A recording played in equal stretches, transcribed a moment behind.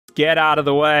Get out of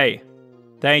the way.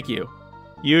 Thank you.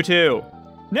 You too.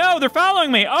 No, they're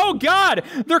following me. Oh, God.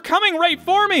 They're coming right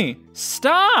for me.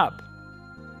 Stop.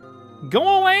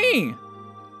 Go away.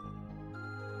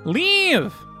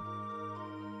 Leave.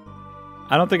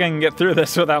 I don't think I can get through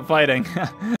this without fighting.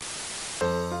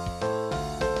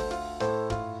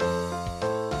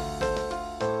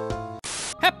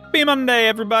 Happy Monday,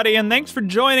 everybody, and thanks for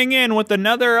joining in with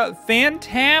another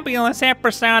fantabulous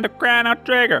episode of Chrono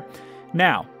Trigger.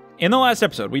 Now, in the last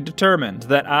episode, we determined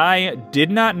that I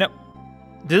did not know...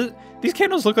 These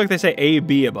candles look like they say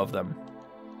AB above them.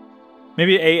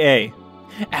 Maybe AA.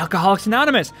 Alcoholics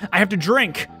Anonymous. I have to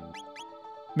drink.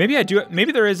 Maybe I do.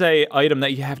 Maybe there is a item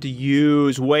that you have to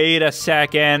use. Wait a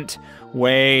second.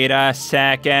 Wait a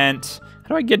second. How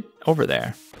do I get over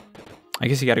there? I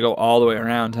guess you got to go all the way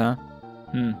around, huh?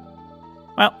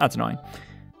 Well, that's annoying.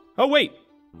 Oh, wait.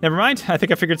 Never mind. I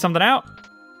think I figured something out.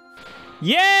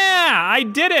 Yeah, I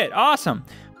did it. Awesome.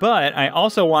 But I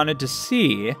also wanted to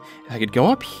see if I could go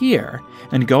up here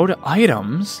and go to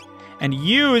items and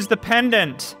use the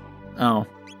pendant. Oh.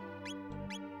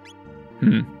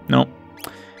 Nope.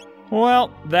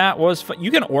 Well, that was fun.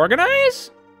 You can organize?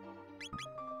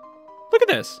 Look at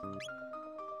this.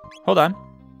 Hold on.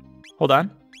 Hold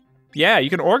on. Yeah, you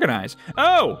can organize.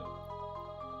 Oh!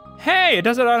 Hey, it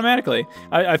does it automatically.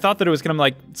 I thought that it was gonna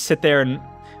like sit there and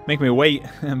make me wait,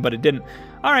 but it didn't.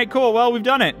 All right, cool. Well, we've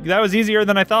done it. That was easier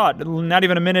than I thought. Not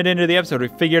even a minute into the episode, we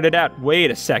figured it out. Wait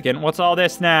a second. What's all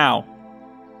this now?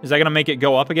 Is that gonna make it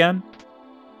go up again?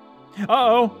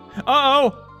 Uh-oh.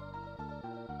 Uh-oh.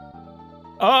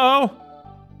 Uh-oh.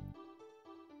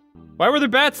 Why were there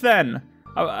bats then?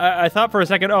 I thought for a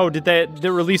second, oh, did they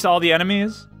release all the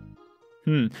enemies?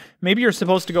 Maybe you're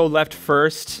supposed to go left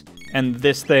first, and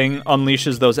this thing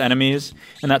unleashes those enemies,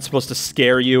 and that's supposed to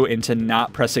scare you into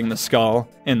not pressing the skull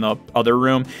in the other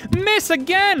room. Miss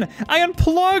again! I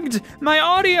unplugged my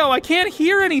audio. I can't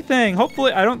hear anything.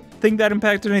 Hopefully, I don't think that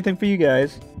impacted anything for you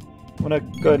guys. I'm gonna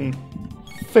go ahead and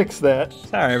fix that.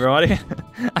 Sorry, everybody.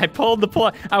 I pulled the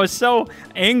plug. I was so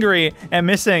angry and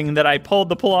missing that I pulled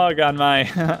the plug on my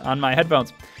on my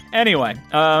headphones. Anyway,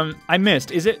 I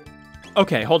missed. Is it?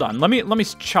 Okay, hold on. Let me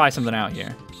try something out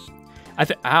here.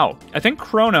 Ow. I think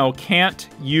Chrono can't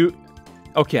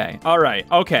okay. All right.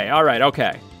 Okay. All right.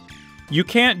 Okay. You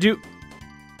can't do...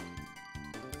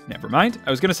 Never mind.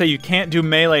 I was going to say you can't do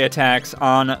melee attacks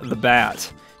on the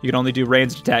bat. You can only do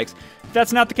ranged attacks.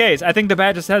 That's not the case. I think the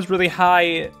bat just has really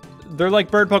high... They're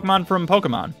like bird Pokemon from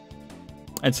Pokemon.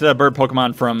 Instead of bird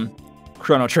Pokemon from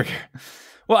Chrono Trigger.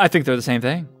 Well, I think they're the same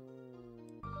thing.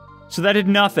 So that did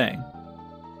nothing.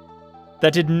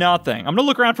 That did nothing. I'm gonna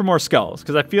look around for more skulls,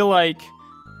 because I feel like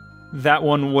that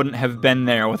one wouldn't have been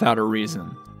there without a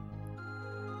reason.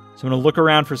 So I'm gonna look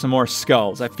around for some more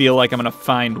skulls. I feel like I'm gonna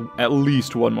find at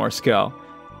least one more skull.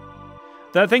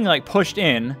 That thing like pushed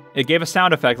in, it gave a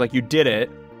sound effect like you did it,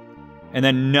 and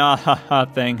then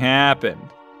nothing happened.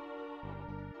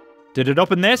 Did it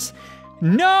open this?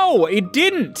 No, it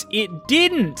didn't. It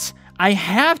didn't. I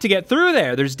have to get through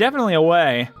there. There's definitely a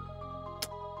way.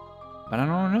 But I don't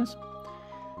know what it is.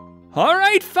 All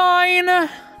right, fine.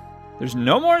 There's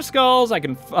no more skulls. I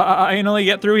can finally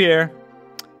get through here.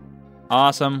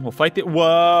 Awesome. We'll fight the...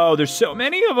 Whoa, there's so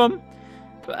many of them.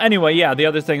 But anyway, yeah, the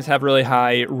other things have really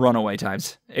high runaway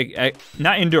times.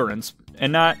 Not endurance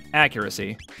and not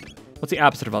accuracy. What's the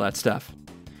opposite of all that stuff?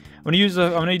 I'm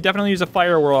gonna definitely use a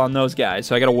fire whirl on those guys,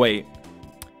 so I gotta wait.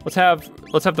 Let's have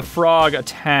the frog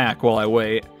attack while I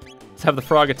wait. Let's have the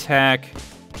frog attack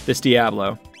this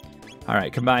Diablo. All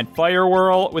right, combine Fire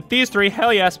Whirl with these three.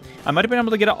 Hell yes. I might have been able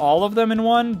to get all of them in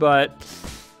one, but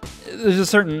there's a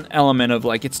certain element of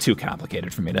like, it's too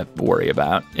complicated for me to worry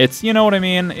about. It's, you know what I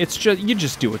mean? It's just, you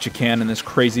just do what you can in this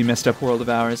crazy messed up world of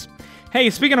ours.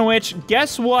 Hey, speaking of which,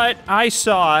 guess what I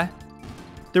saw?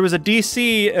 There was a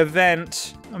DC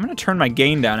event. I'm gonna turn my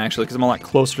gain down actually, because I'm a lot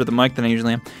closer to the mic than I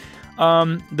usually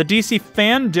am. The DC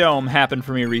Fandom happened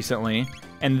for me recently,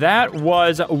 and that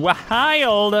was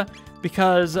wild.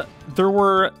 Because there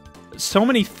were so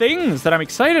many things that I'm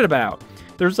excited about.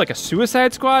 There's like a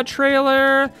Suicide Squad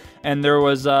trailer, and there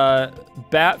was a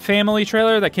Bat Family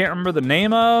trailer that I can't remember the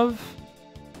name of.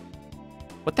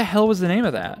 What the hell was the name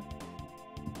of that?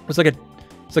 It's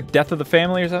like Death of the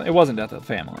Family or something? It wasn't Death of the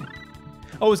Family.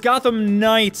 Oh, it was Gotham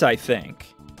Knights, I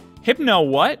think. Hypno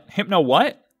what? Hypno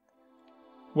what?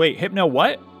 Wait, Hypno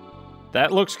what?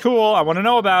 That looks cool. I want to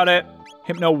know about it.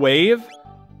 Hypno Wave?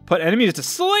 Put enemies to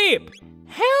sleep!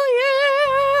 Hell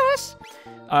yes!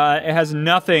 It has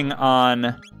nothing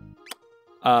on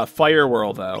Fire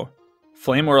Whirl, though.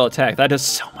 Flame Whirl attack. That does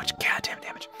so much goddamn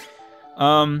damage.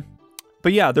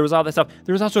 But yeah, there was all that stuff.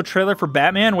 There was also a trailer for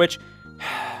Batman, which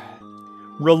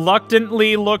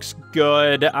reluctantly looks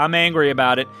good. I'm angry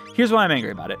about it. Here's why I'm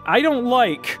angry about it. I don't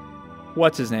like,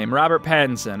 what's his name, Robert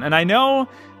Pattinson. And I know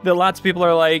that lots of people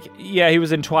are like, yeah, he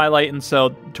was in Twilight, and so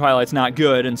Twilight's not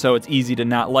good, and so it's easy to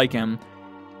not like him.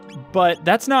 But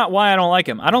that's not why I don't like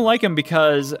him. I don't like him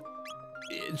because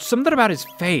something about his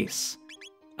face.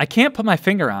 I can't put my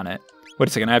finger on it. Wait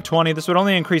a second, I have 20. This would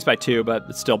only increase by 2, but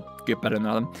it's still get better than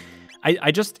them.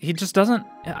 He just doesn't,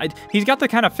 he's got the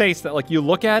kind of face that like you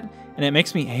look at and it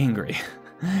makes me angry.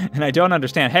 And I don't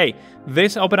understand. Hey,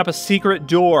 this opened up a secret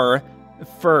door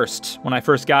first when I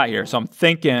first got here. So I'm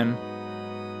thinking,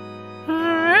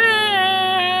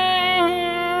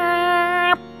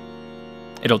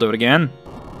 it'll do it again.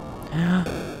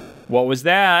 What was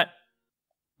that?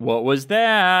 What was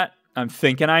that? I'm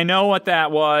thinking I know what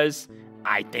that was.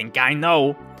 I think I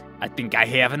know. I think I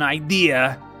have an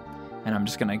idea. And I'm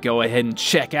just gonna go ahead and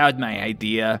check out my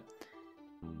idea.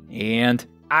 And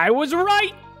I was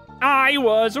right. I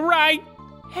was right.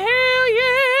 Hell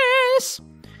yes.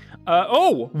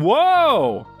 Oh,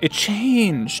 whoa. It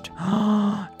changed.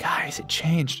 Guys, it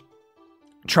changed.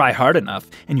 Try hard enough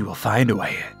and you will find a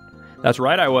way. That's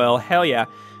right, I will. Hell yeah.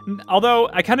 Although,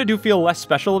 I kind of do feel less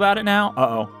special about it now.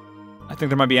 Uh-oh. I think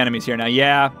there might be enemies here now.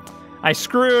 Yeah, I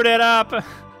screwed it up.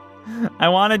 I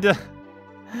wanted to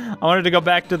go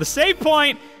back to the save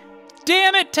point.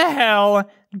 Damn it to hell.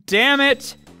 Damn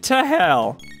it to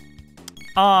hell.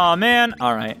 Aw, man.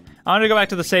 All right. I wanted to go back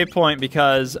to the save point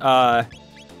because I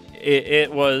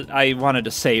wanted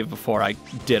to save before I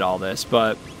did all this,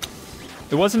 but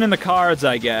it wasn't in the cards,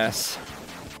 I guess.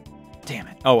 Damn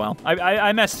it. Oh, well.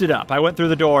 I messed it up. I went through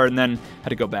the door and then had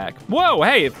to go back. Whoa,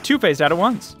 hey, two-phased out at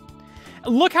once.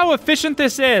 Look how efficient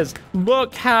this is.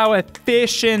 Look how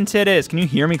efficient it is. Can you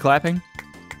hear me clapping?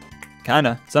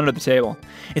 Kinda. It's under the table.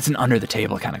 It's an under the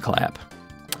table kind of clap.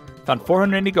 Found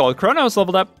 480 gold. Chrono's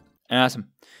leveled up. Awesome.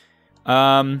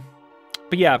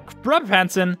 But yeah, Robert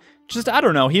Pattinson, just, I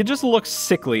don't know. He just looks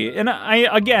sickly. And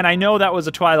I know that was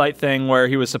a Twilight thing where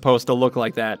he was supposed to look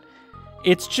like that.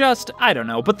 It's just, I don't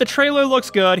know. But the trailer looks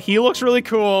good. He looks really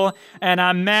cool. And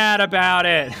I'm mad about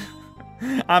it.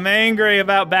 I'm angry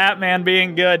about Batman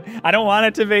being good. I don't want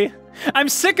it to be. I'm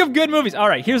sick of good movies. All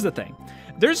right, here's the thing.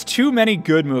 There's too many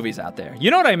good movies out there. You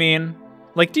know what I mean?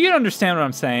 Like, do you understand what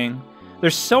I'm saying?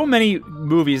 There's so many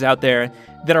movies out there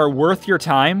that are worth your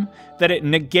time that it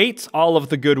negates all of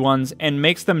the good ones and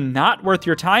makes them not worth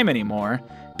your time anymore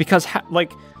because,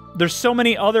 like, there's so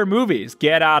many other movies.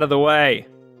 Get out of the way.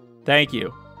 Thank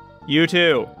you. You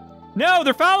too. No,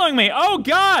 they're following me. Oh,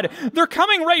 God. They're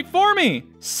coming right for me.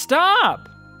 Stop.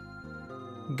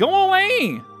 Go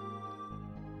away.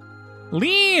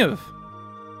 Leave.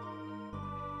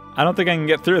 I don't think I can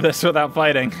get through this without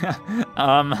fighting.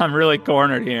 I'm really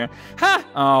cornered here. Ha!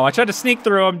 Oh, I tried to sneak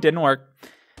through them. Didn't work.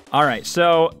 All right,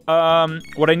 so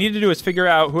what I need to do is figure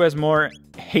out who has more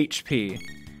HP.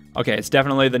 Okay, it's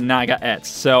definitely the Naga-ettes.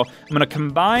 So I'm going to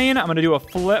combine. I'm going to do a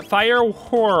fire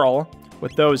whirl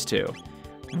with those two.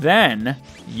 Then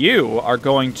you are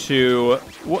going to...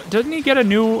 What, didn't he get a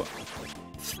new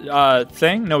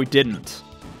thing? No, he didn't.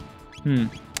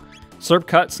 Slurp,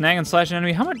 cut, snag, and slash an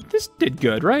enemy. How much? This did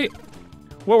good, right?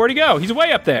 Whoa, where'd he go? He's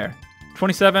way up there.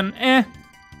 27, I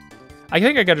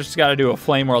think I just got to do a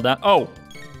flame whirl down. Oh,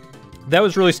 that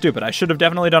was really stupid. I should have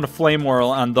definitely done a flame whirl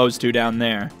on those two down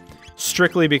there.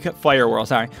 Strictly because... Fire whirl,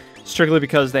 sorry. Strictly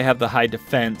because they have the high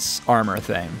defense armor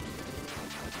thing.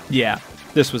 Yeah.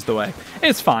 This was the way.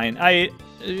 It's fine.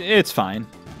 It's fine.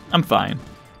 I'm fine.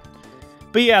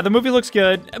 But yeah, the movie looks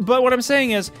good. But what I'm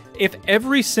saying is, if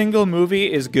every single movie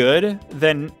is good,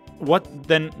 then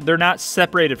they're not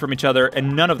separated from each other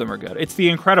and none of them are good. It's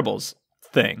the Incredibles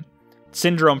thing.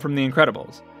 Syndrome from the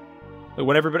Incredibles.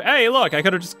 When everybody, hey, look, I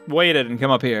could have just waited and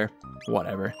come up here.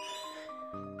 Whatever.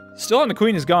 Still on the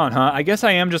Queen is gone, huh? I guess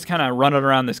I am just kind of running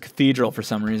around this cathedral for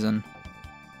some reason.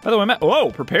 By the way,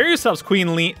 whoa, prepare yourselves, Queen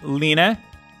Leene.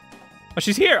 Oh,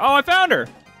 she's here. Oh, I found her.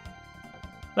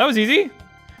 That was easy.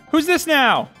 Who's this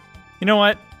now? You know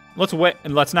what? Let's wait.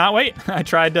 Let's not wait. I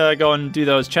tried to go and do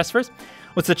those chests first.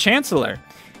 What's the Chancellor?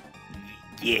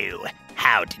 You.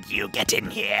 How did you get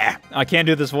in here? I can't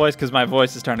do this voice because my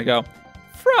voice is starting to go.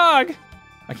 Frog.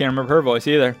 I can't remember her voice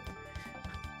either.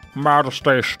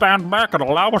 Majesty, stand back and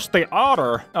allow us the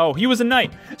honor. Oh, he was a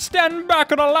knight. Stand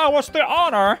back and allow us the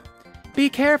honor. Be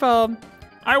careful.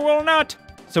 I will not.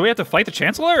 So we have to fight the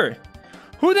Chancellor?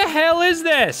 Who the hell is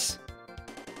this?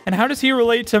 And how does he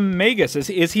relate to Magus?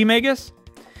 Is he Magus?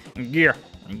 Yeah.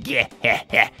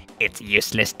 It's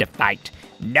useless to fight.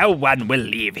 No one will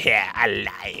leave here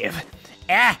alive.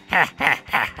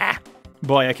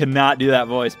 Boy, I cannot do that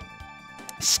voice.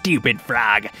 Stupid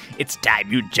frog, it's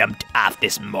time you jumped off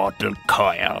this mortal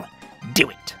coil. Do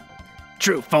it.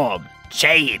 True form,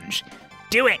 change.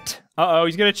 Do it. Uh-oh,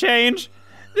 he's gonna change.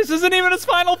 This isn't even his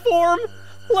final form.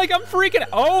 Like, I'm freaking,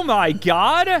 oh my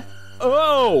God.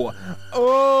 Oh,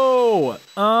 oh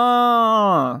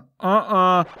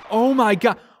my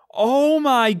God. Oh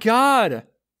my God.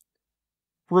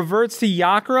 Reverts to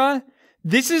Yakra?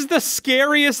 This is the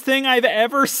scariest thing I've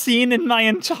ever seen in my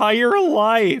entire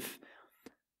life.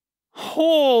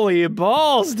 Holy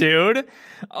balls, dude.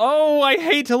 Oh, I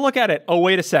hate to look at it. Oh,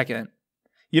 wait a second.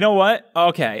 You know what?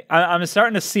 Okay, I'm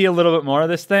starting to see a little bit more of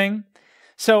this thing.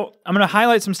 So I'm going to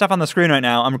highlight some stuff on the screen right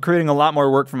now. I'm creating a lot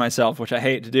more work for myself, which I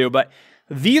hate to do, but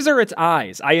these are its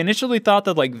eyes. I initially thought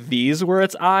that like these were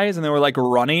its eyes and they were like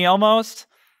runny almost.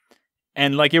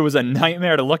 And like it was a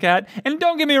nightmare to look at. And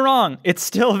don't get me wrong, it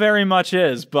still very much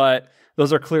is, but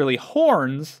those are clearly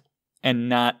horns and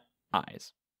not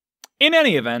eyes. In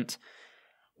any event,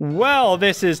 well,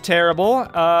 this is terrible.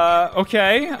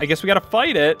 Okay, I guess we gotta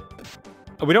fight it.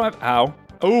 We don't have, ow.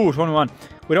 Oh, 21.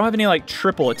 We don't have any like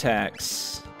triple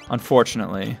attacks,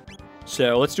 unfortunately.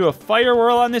 So let's do a fire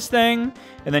whirl on this thing,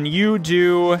 and then you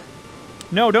do,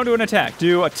 no, don't do an attack.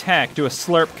 Do a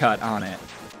slurp cut on it.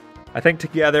 I think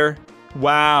together,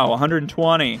 wow,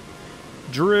 120.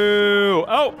 Drew,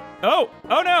 oh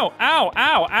no,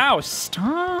 ow,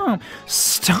 stop.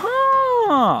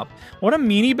 What a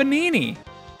meanie banini.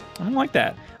 I don't like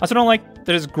that. I also don't like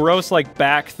that his gross like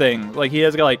back thing. Like he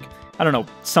has got like, I don't know,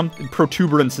 some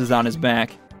protuberances on his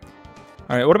back.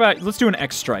 All right, what about, let's do an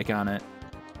X strike on it.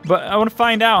 But I want to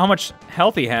find out how much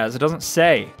health he has. It doesn't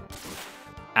say.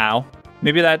 Ow.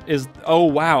 Maybe that is, oh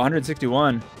wow,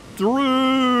 161.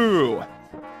 Through.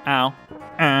 Ow.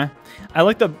 I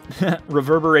like the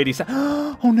reverberating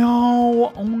sound. Oh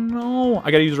no.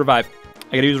 I gotta use revive.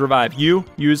 You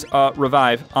use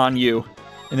revive on you.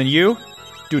 And then you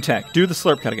do attack. Do the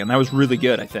slurp cut again. That was really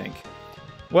good, I think.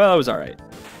 Well, it was all right.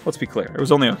 Let's be clear. It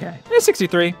was only okay.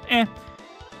 63. But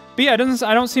yeah, I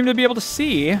don't seem to be able to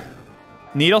see.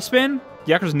 Needle spin?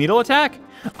 Yakra's needle attack?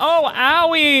 Oh,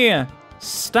 owie!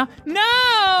 Stop. No!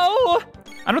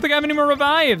 I don't think I have any more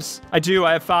revives. I do.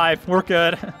 I have 5. We're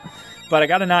good. But I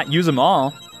gotta not use them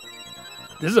all.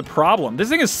 This is a problem. This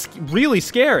thing is really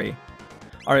scary.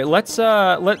 All right, let's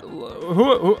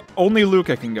who only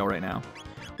Lucca can go right now.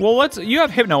 Well, you have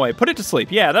Hypno Wave. Put it to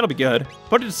sleep. Yeah, that'll be good.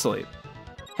 Put it to sleep.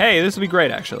 Hey, this will be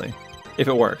great actually, if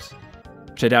it works.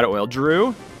 Which I doubt it will.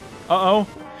 Drew. Uh-oh.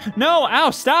 No, ow,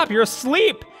 stop. You're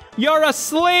asleep. You're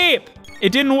asleep.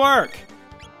 It didn't work.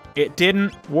 It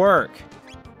didn't work.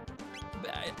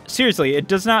 Seriously, it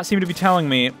does not seem to be telling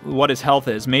me what his health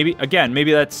is. Maybe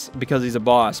that's because he's a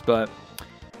boss, but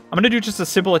I'm gonna do just a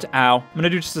simple I'm gonna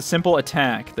do just a simple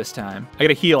attack this time. I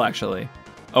gotta heal, actually.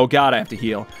 Oh god, I have to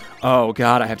heal.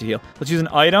 Let's use an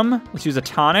item. Let's use a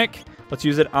tonic. Let's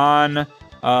use it on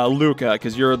Lucca,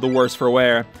 because you're the worst for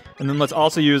wear. And then let's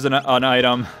also use an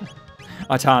item,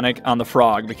 a tonic, on the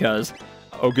frog, because,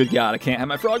 oh good god, I can't have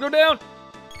my frog go down.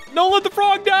 Don't let the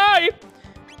frog die!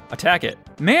 Attack it.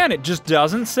 Man, it just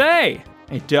doesn't say.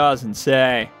 It doesn't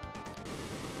say.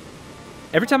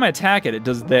 Every time I attack it, it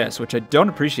does this, which I don't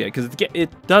appreciate, because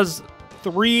it does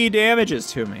 3 damages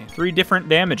to me. 3 different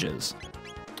damages,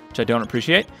 which I don't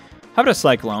appreciate. How about a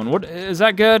cyclone? What is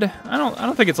that good? I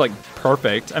don't think it's like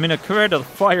perfect. I mean, compared to the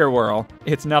fire whirl,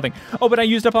 it's nothing. Oh, but I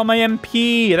used up all my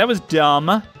MP. That was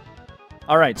dumb.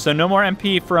 All right, so no more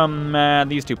MP from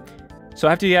these two. So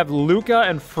I have to have Lucca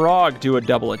and Frog do a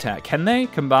double attack. Can they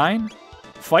combine?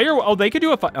 Fire? Oh, they could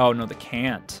do a fire. Oh no, they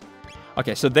can't.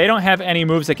 Okay, so they don't have any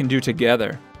moves they can do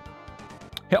together.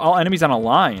 Hit all enemies on a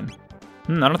line.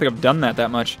 I don't think I've done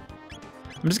that much.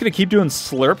 I'm just gonna keep doing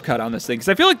slurp cut on this thing, because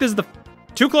I feel like this is the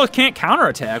too close can't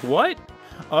counterattack. What?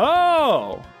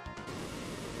 Oh,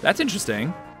 that's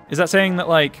interesting. Is that saying that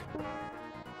like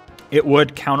it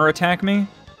would counterattack me?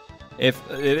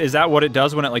 Is that what it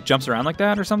does when it like jumps around like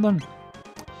that or something?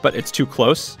 But it's too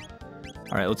close.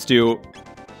 All right, let's do.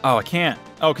 Oh, I can't.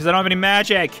 Oh, because I don't have any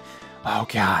magic. Oh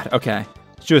god. Okay,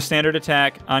 let's do a standard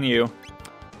attack on you.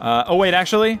 Oh wait,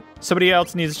 actually, somebody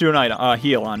else needs to do an item.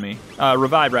 Heal on me.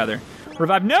 Revive rather.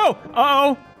 Revive. No.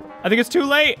 Uh-oh. I think it's too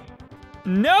late.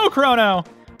 No, Chrono.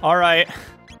 All right.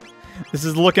 This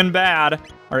is looking bad.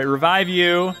 All right, revive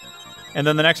you, and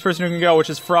then the next person who can go, which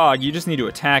is Frog. You just need to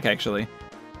attack actually.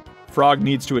 Frog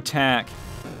needs to attack.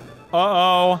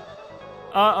 Uh-oh.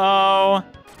 Uh-oh.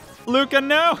 Lucca,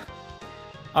 no.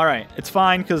 All right, it's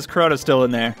fine because Chrono's still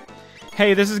in there.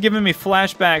 Hey, this is giving me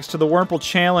flashbacks to the Wurmple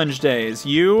Challenge days.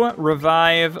 You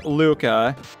revive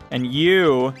Lucca, and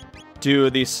you do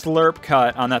the slurp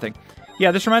cut on that thing. Yeah,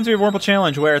 this reminds me of Wurmple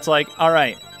Challenge, where it's like, all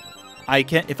right,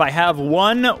 if I have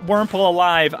one Wurmple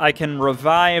alive, I can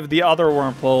revive the other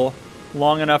Wurmple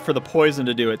long enough for the poison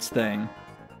to do its thing.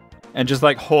 And just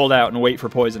like hold out and wait for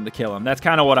poison to kill him. That's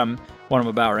kind of what I'm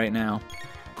about right now.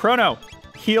 Chrono,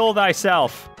 heal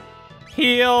thyself.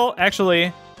 Heal,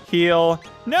 actually, heal.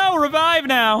 No, revive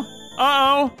now.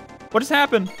 Uh-oh. What just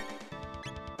happened?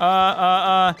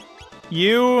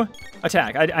 You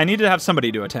attack. I need to have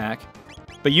somebody to attack.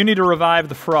 But you need to revive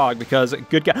the frog because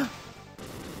good guy.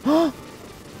 I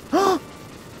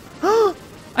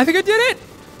think I did it.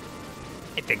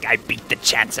 I think I beat the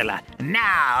Chancellor.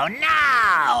 Now,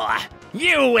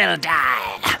 you will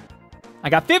die. I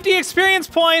got 50 experience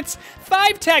points,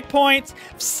 5 tech points,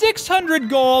 600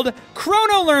 gold,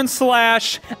 Chrono Learn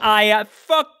Slash. I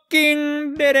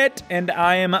fucking did it, and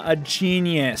I am a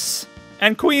genius.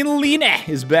 And Queen Leene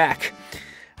is back.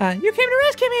 You came to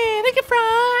rescue me. Thank you,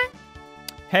 Frog.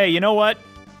 Hey, you know what?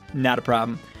 Not a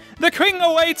problem. The king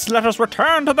awaits. Let us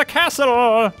return to the castle.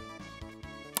 All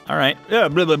right. Blah,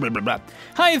 blah, blah, blah, blah.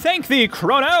 I thank thee,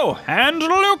 Chrono and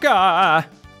Lucca.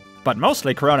 But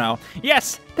mostly Chrono.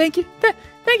 Yes, thank you.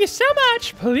 Thank you so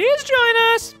much. Please join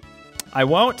us. I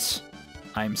won't.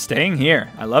 I'm staying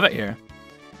here. I love it here.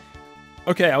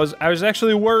 Okay, I was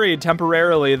actually worried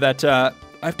temporarily that I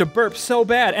have to burp so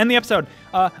bad. End the episode.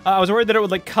 I was worried that it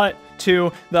would like cut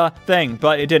to the thing,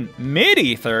 but it didn't.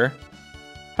 Mid-ether?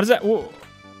 How does that?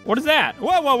 What is that?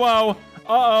 Whoa, whoa, whoa.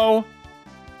 Uh-oh.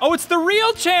 Oh, it's the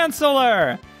real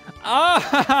Chancellor.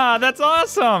 Ah, that's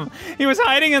awesome. He was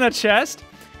hiding in a chest.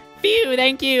 Phew,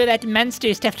 thank you. That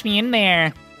monster stuffed me in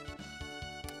there.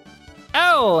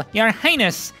 Oh, Your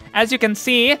Highness. As you can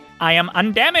see, I am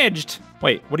undamaged.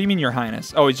 Wait, what do you mean, Your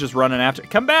Highness? Oh, he's just running after.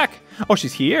 Come back. Oh,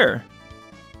 she's here.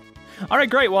 All right,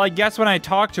 great. Well, I guess when I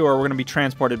talk to her, we're going to be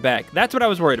transported back. That's what I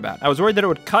was worried about. I was worried that it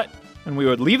would cut and we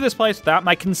would leave this place without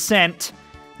my consent.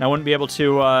 And I wouldn't be able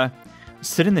to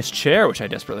sit in this chair, which I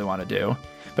desperately want to do.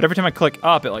 But every time I click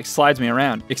up, it like slides me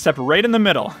around, except right in the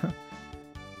middle.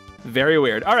 Very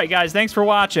weird. All right, guys, thanks for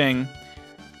watching.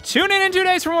 Tune in 2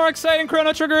 days for more exciting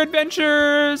Chrono Trigger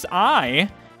adventures.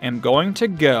 I am going to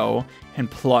go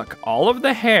and pluck all of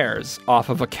the hairs off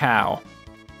of a cow.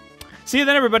 See you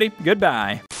then, everybody.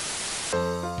 Goodbye.